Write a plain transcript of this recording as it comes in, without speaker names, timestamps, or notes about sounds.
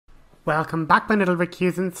Welcome back, my little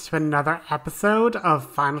recusants, to another episode of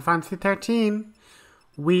Final Fantasy 13.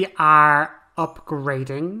 We are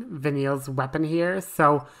upgrading Vanille's weapon here,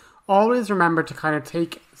 so always remember to kind of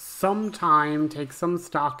take some time, take some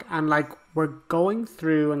stock, and we're going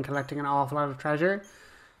through and collecting an awful lot of treasure.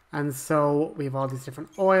 And so we have all these different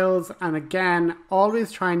oils, and again,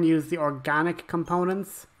 always try and use the organic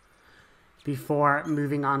components before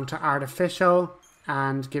moving on to artificial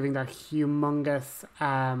and giving that humongous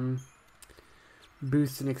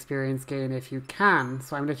boost in experience gain if you can.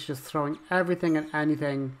 So I'm literally just throwing everything and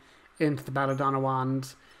anything into the Belladonna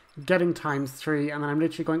wand, getting ×3, and then I'm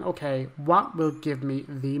literally going, okay, what will give me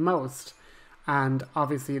the most? And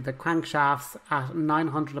obviously the crankshafts at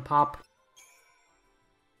 900 a pop,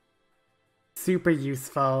 super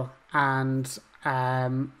useful, and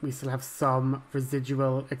we still have some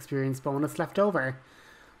residual experience bonus left over.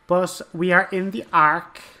 But we are in the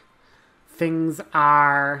arc. Things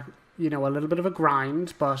are, a little bit of a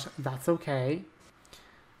grind, but that's okay.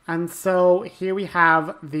 And so here we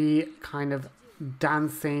have the kind of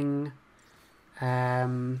dancing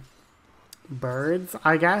birds,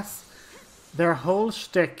 I guess. Their whole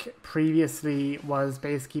shtick previously was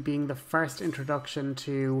basically being the first introduction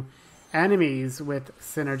to enemies with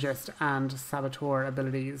Synergist and Saboteur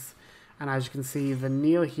abilities. And as you can see,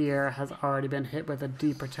 Vanille here has already been hit with a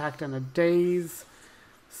Deep Protect and a Daze.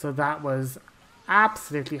 So that was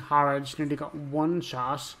absolutely horrid. She nearly got one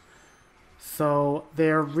shot. So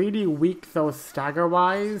they're really weak though stagger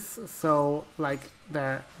wise. So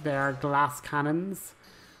they're glass cannons,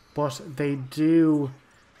 but they do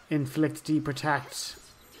inflict Deep Protect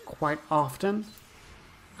quite often.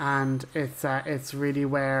 And it's really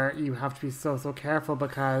where you have to be so careful,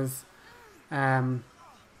 because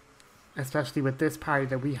especially with this party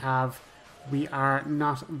that we have, we are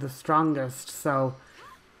not the strongest, so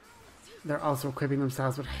they're also equipping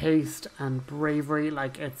themselves with haste and bravery.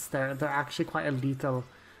 They're actually quite a lethal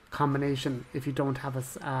combination if you don't have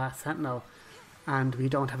a sentinel, and we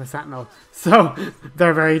don't have a sentinel, so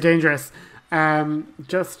they're very dangerous.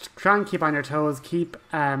 Just try and keep on your toes. Keep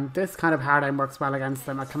this kind of paradigm works well against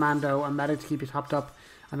them. A commando, a medic to keep you topped up,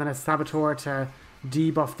 and then a saboteur to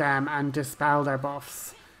debuff them and dispel their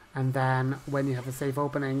buffs. And then when you have a safe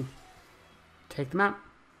opening, take them out.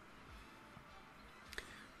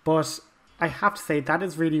 But I have to say, that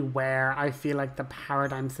is really where I feel like the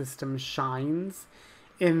paradigm system shines,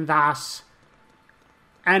 in that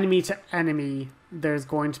enemy to enemy, there's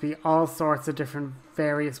going to be all sorts of different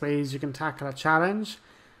various ways you can tackle a challenge.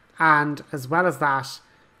 And as well as that,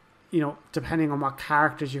 depending on what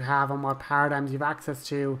characters you have and what paradigms you have access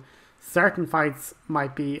to, certain fights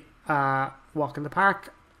might be walk in the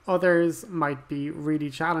park, others might be really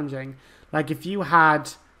challenging. Like if you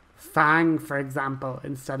had Fang, for example,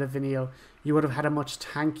 instead of Vanille, you would have had a much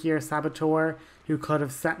tankier Saboteur who could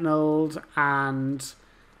have sentineled and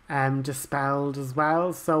dispelled as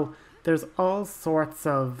well. So there's all sorts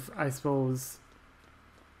of, I suppose,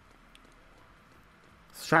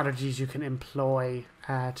 strategies you can employ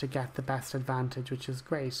to get the best advantage, which is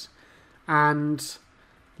great. And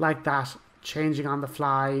like that, changing on the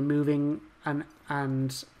fly, moving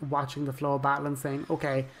and watching the flow of battle and saying,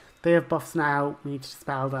 okay, they have buffs now, we need to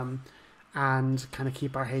dispel them and kind of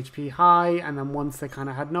keep our HP high. And then once they kind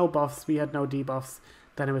of had no buffs, we had no debuffs,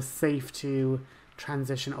 then it was safe to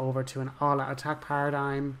transition over to an all-out attack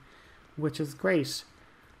paradigm, which is great.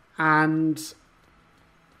 And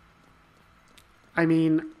I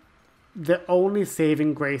mean, the only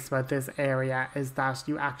saving grace about this area is that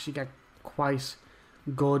you actually get quite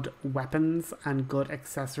good weapons and good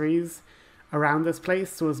accessories around this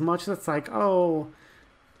place. So as much as it's like, oh,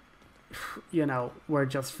 we're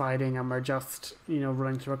just fighting and we're just,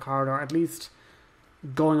 running through a corridor, at least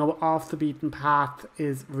going off the beaten path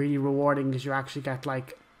is really rewarding, because you actually get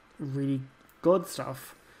really good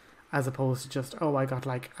stuff, as opposed to just, oh, I got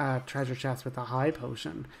a treasure chest with a high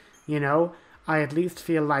potion. I at least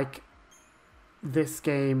feel like this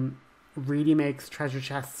game really makes treasure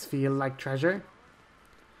chests feel like treasure.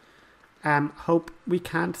 Hope we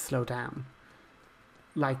can't slow down.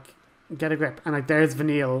 Get a grip. And there's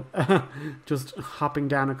Vanille just hopping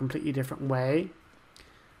down a completely different way.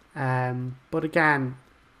 But again,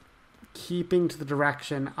 keeping to the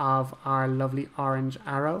direction of our lovely orange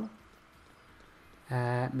arrow.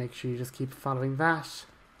 Make sure you just keep following that.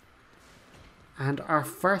 And our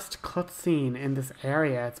first cutscene in this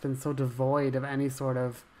area, it's been so devoid of any sort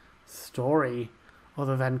of story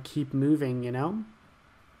other than keep moving,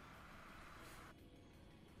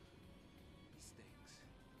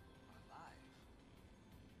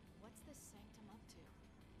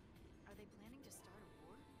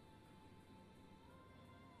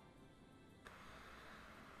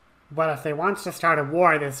 Well, if they want to start a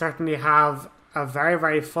war, they certainly have a very,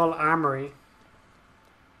 very full armory.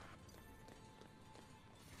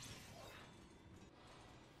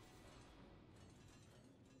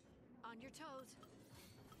 On your toes.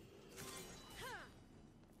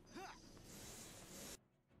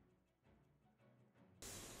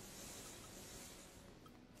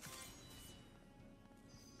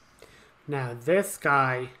 Now this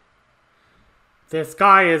guy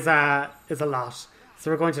is a lot. So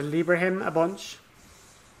we're going to Libra him a bunch.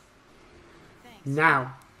 Thanks.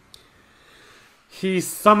 Now, he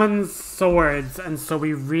summons swords, and so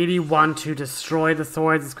we really want to destroy the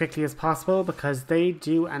swords as quickly as possible because they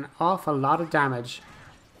do an awful lot of damage.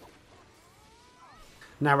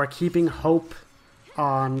 Now we're keeping hope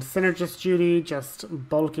on synergist duty, just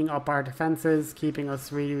bulking up our defenses, keeping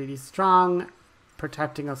us really, really strong,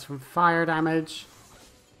 protecting us from fire damage.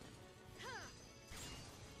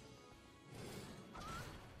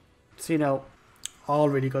 So, you know, all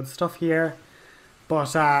really good stuff here.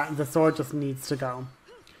 But the sword just needs to go.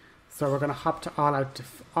 So we're going to hop to all-out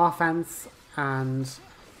offense. And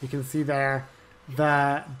you can see there,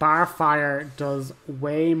 the bar fire does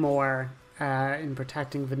way more in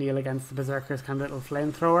protecting Vanille against the Berserker's kind of little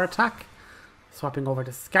flamethrower attack. Swapping over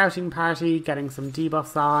to Scouting Party, getting some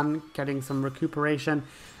debuffs on, getting some recuperation.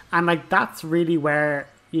 And like that's really where,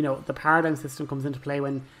 you know, the paradigm system comes into play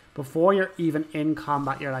when before you're even in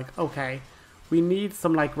combat, you're like, okay, we need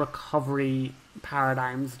some like recovery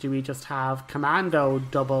paradigms. Do we just have commando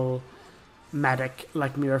double medic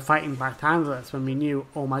like we were fighting Barthanzus when we knew,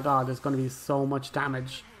 oh my god, there's going to be so much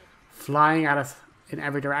damage flying at us in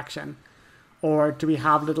every direction? Or do we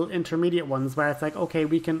have little intermediate ones where it's like, okay,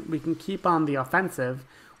 we can keep on the offensive,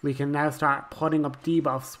 we can now start putting up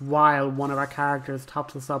debuffs while one of our characters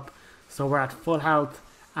tops us up so we're at full health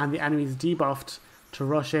and the enemy's debuffed to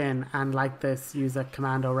rush in and like this use a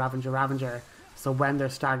commando Ravager. So when they're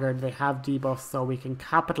staggered, they have debuffs so we can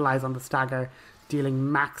capitalize on the stagger, dealing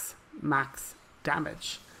max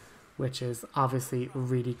damage, which is obviously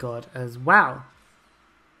really good as well.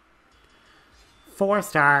 4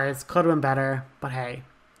 stars, could have been better, but hey,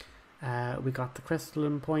 we got the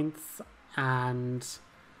crystalline points and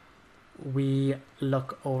we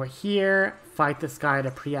look over here, fight this guy at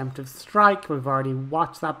a preemptive strike. We've already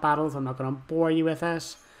watched that battle, so I'm not going to bore you with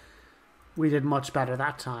it. We did much better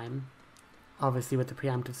that time, obviously with the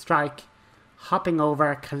preemptive strike. Hopping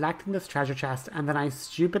over, collecting this treasure chest, and then I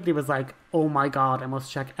stupidly was like, oh my god, I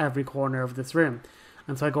must check every corner of this room.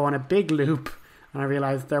 And so I go on a big loop, and I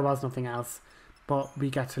realised there was nothing else. But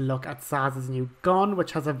we get to look at Saz's new gun,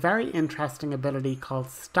 which has a very interesting ability called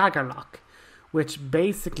Stagger Lock, which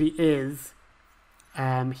basically is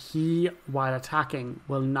he, while attacking,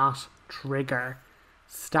 will not trigger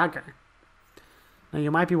stagger. Now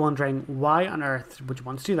you might be wondering, why on earth would you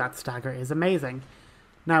want to do that? Stagger is amazing.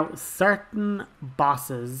 Now certain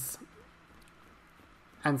bosses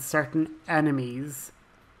and certain enemies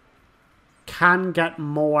can get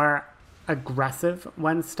more aggressive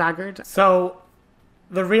when staggered. So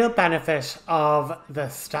the real benefit of the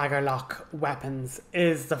Stagger Lock weapons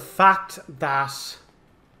is the fact that,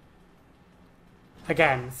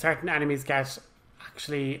 again, certain enemies get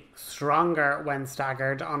actually stronger when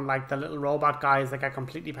staggered, unlike the little robot guys that get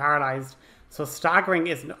completely paralyzed. So staggering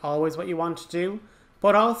isn't always what you want to do,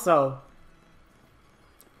 but also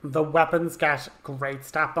the weapons get great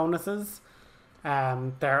stat bonuses.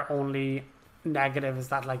 Their only negative is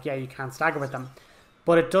that, like, yeah, you can't stagger with them.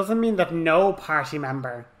 But it doesn't mean that no party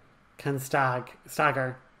member can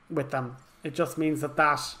stagger with them. It just means that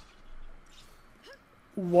that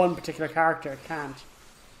one particular character can't.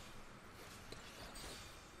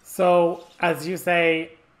 So, as you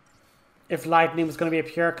say, if Lightning was going to be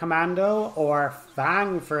a pure commando, or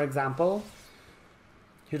Fang, for example,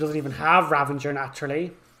 who doesn't even have Ravager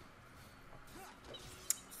naturally,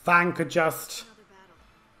 Fang could just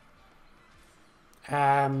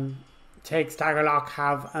take Stagger Lock,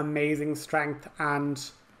 have amazing strength,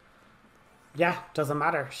 and yeah, doesn't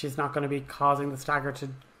matter. She's not going to be causing the stagger to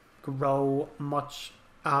grow much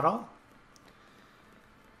at all.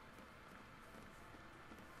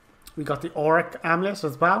 We got the Auric Amulet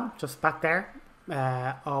as well, just back there.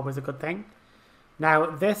 Always a good thing. Now,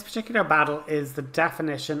 this particular battle is the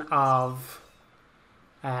definition of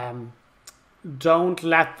don't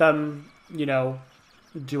let them, you know,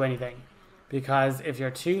 do anything. Because if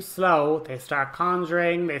you're too slow, they start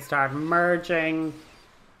conjuring, they start merging,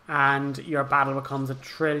 and your battle becomes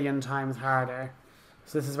 1,000,000,000 times harder.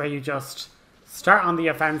 So this is where you just start on the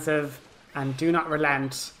offensive and do not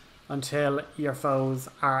relent until your foes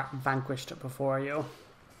are vanquished before you.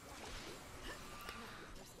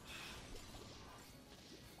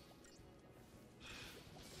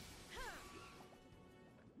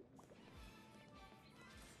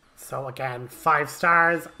 So again, 5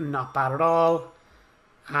 stars, not bad at all.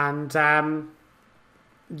 And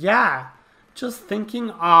yeah, just thinking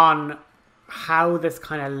on how this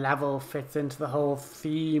kind of level fits into the whole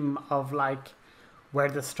theme of like where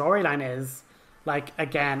the storyline is. Like,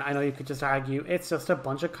 again, I know you could just argue it's just a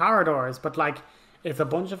bunch of corridors, but like it's a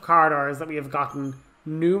bunch of corridors that we have gotten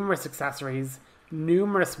numerous accessories,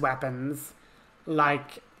 numerous weapons,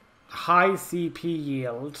 like high CP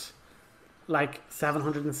yield, like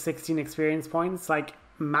 716 experience points, like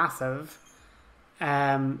massive.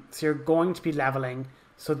 So you're going to be leveling.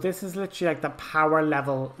 So this is literally like the power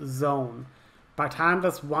level zone.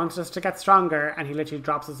 Bartandus wants us to get stronger, and he literally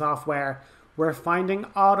drops us off where we're finding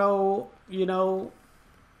auto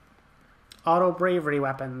bravery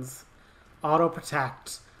weapons, auto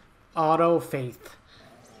protect, auto faith.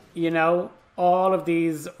 All of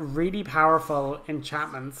these really powerful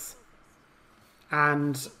enchantments.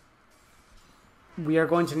 And we are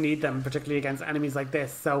going to need them, particularly against enemies like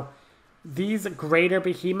this. So these greater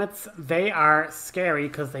behemoths, they are scary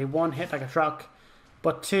because they, one, hit like a truck,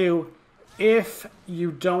 but two, if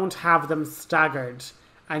you don't have them staggered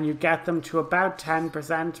and you get them to about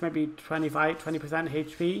 10%, maybe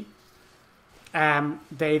 20% HP,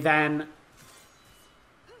 they then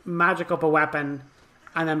magic up a weapon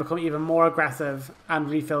and then become even more aggressive and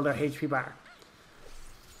refill their HP bar.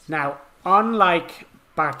 Now, unlike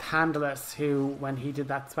Barthandalus, who, when he did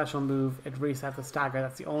that special move, it reset the stagger.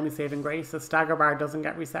 That's the only saving grace. The stagger bar doesn't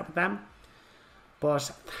get reset with them. But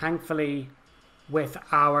thankfully, with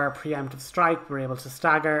our preemptive strike, we're able to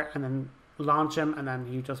stagger and then launch him, and then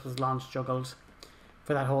he just was launch juggled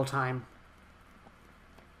for that whole time.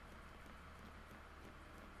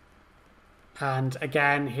 And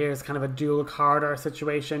again, here's kind of a dual corridor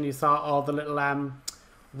situation. You saw all the little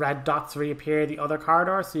red dots reappear the other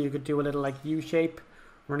corridor, so you could do a little like U-shape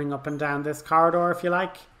running up and down this corridor if you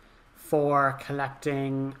like, for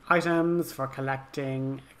collecting items, for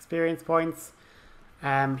collecting experience points.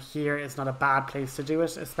 Here is not a bad place to do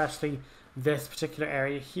it, especially this particular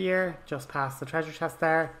area here, just past the treasure chest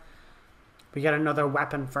there. We get another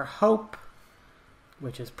weapon for hope,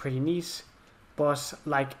 which is pretty neat. But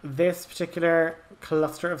like this particular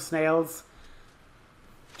cluster of snails,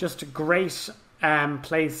 just a great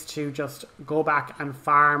place to just go back and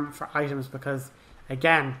farm for items, because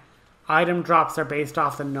again, item drops are based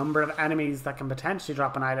off the number of enemies that can potentially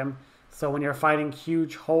drop an item. So when you're fighting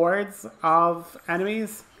huge hordes of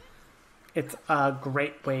enemies, it's a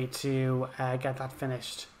great way to get that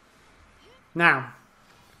finished. Now,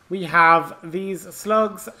 we have these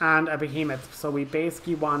slugs and a behemoth. So we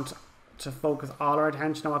basically want to focus all our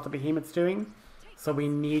attention on what the behemoth's doing. So we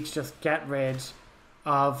need to just get rid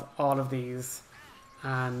of all of these.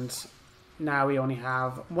 And now we only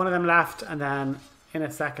have one of them left, and then in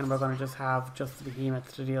a second we're going to just have just the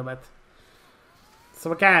behemoth to deal with.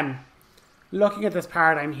 So again, looking at this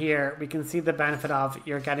paradigm here, we can see the benefit of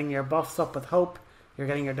you're getting your buffs up with hope, you're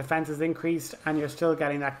getting your defenses increased, and you're still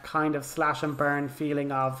getting that kind of slash and burn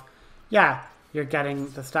feeling of, yeah, you're getting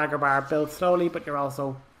the stagger bar built slowly, but you're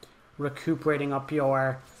also recuperating up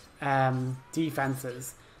your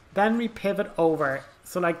defenses. Then we pivot over.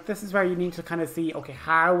 So like this is where you need to kind of see, okay,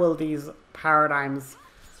 how will these paradigms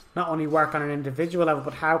not only work on an individual level,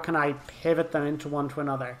 but how can I pivot them into one to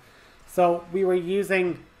another? So we were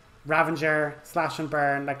using Ravager, slash and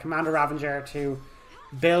burn, like Commander Ravager, to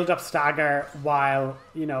build up stagger while,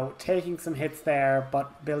 taking some hits there,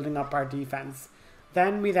 but building up our defense.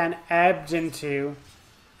 Then we ebbed into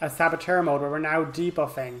a Saboteur mode where we're now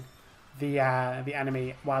debuffing the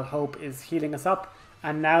enemy while Hope is healing us up.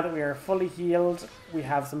 And now that we are fully healed, we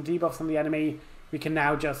have some debuffs on the enemy, we can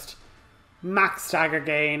now just max stagger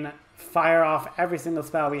gain, fire off every single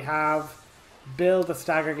spell we have, build the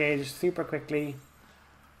stagger gauge super quickly.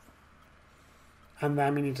 And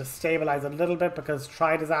then we need to stabilize a little bit, because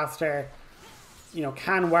Try Disaster,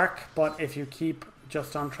 can work, but if you keep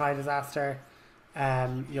just on Try Disaster,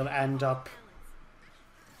 you'll end up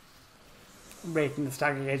making the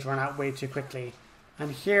stagger gauge run out way too quickly.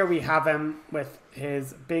 And here we have him with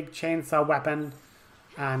his big chainsaw weapon,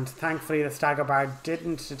 and thankfully the stagger bar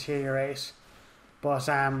didn't deteriorate, but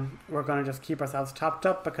we're going to just keep ourselves topped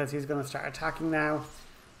up because he's going to start attacking now.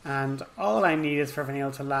 And all I need is for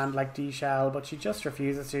Vanille to land like D-Shell, but she just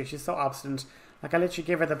refuses to. She's so obstinate. Like, I literally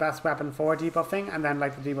give her the best weapon for debuffing, and then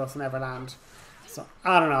like the debuffs never land. So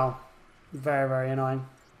I don't know, very, very annoying.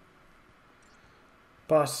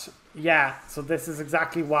 But yeah, so this is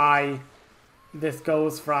exactly why this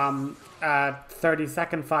goes from a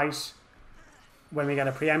 30-second fight when we get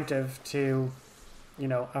a preemptive to,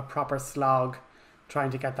 a proper slog trying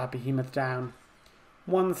to get that behemoth down.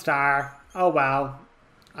 1 star, oh well,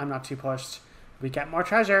 I'm not too pushed. We get more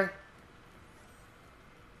treasure.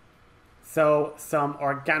 So some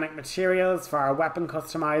organic materials for our weapon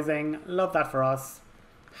customizing. Love that for us.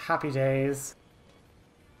 Happy days.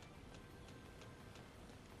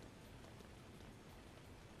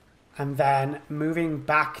 And then moving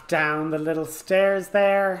back down the little stairs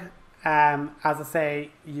there. As I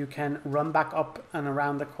say, you can run back up and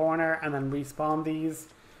around the corner and then respawn these.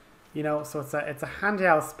 You know, so it's a handy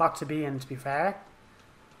old spot to be in, to be fair.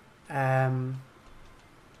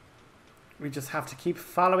 We just have to keep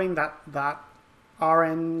following that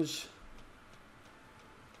orange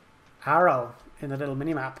arrow in the little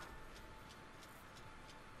mini-map.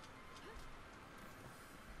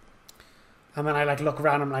 And then I like look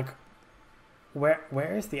around, I'm like,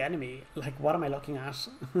 where is the enemy? Like, what am I looking at?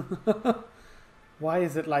 Why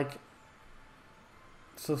is it like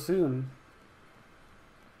so soon?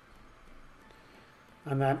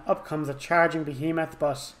 And then up comes a charging behemoth,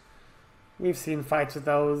 but we've seen fights with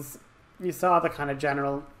those. You saw the kind of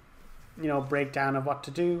general, you know, breakdown of what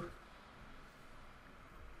to do.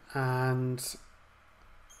 And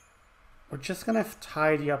we're just going to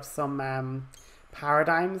tidy up some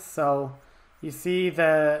paradigms. So you see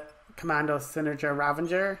the Commando Synerger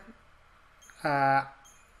Ravager.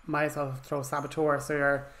 Might as well throw Saboteur. So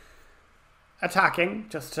you're attacking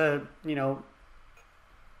just to, you know,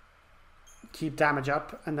 keep damage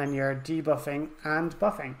up. And then you're debuffing and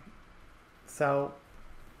buffing. So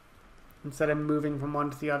instead of moving from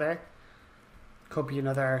one to the other, could be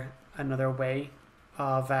another way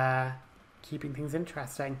of keeping things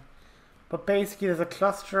interesting. But basically there's a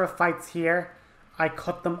cluster of fights here. I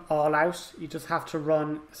cut them all out. You just have to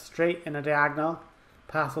run straight in a diagonal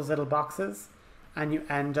past those little boxes and you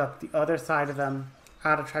end up the other side of them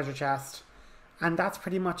at a treasure chest. And that's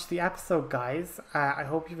pretty much the episode, guys. I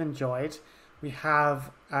hope you've enjoyed. We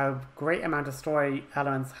have a great amount of story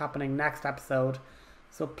elements happening next episode,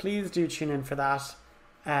 so please do tune in for that.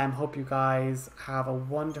 Hope you guys have a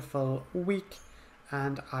wonderful week,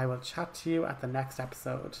 and I will chat to you at the next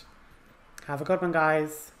episode. Have a good one,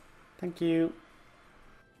 guys. Thank you.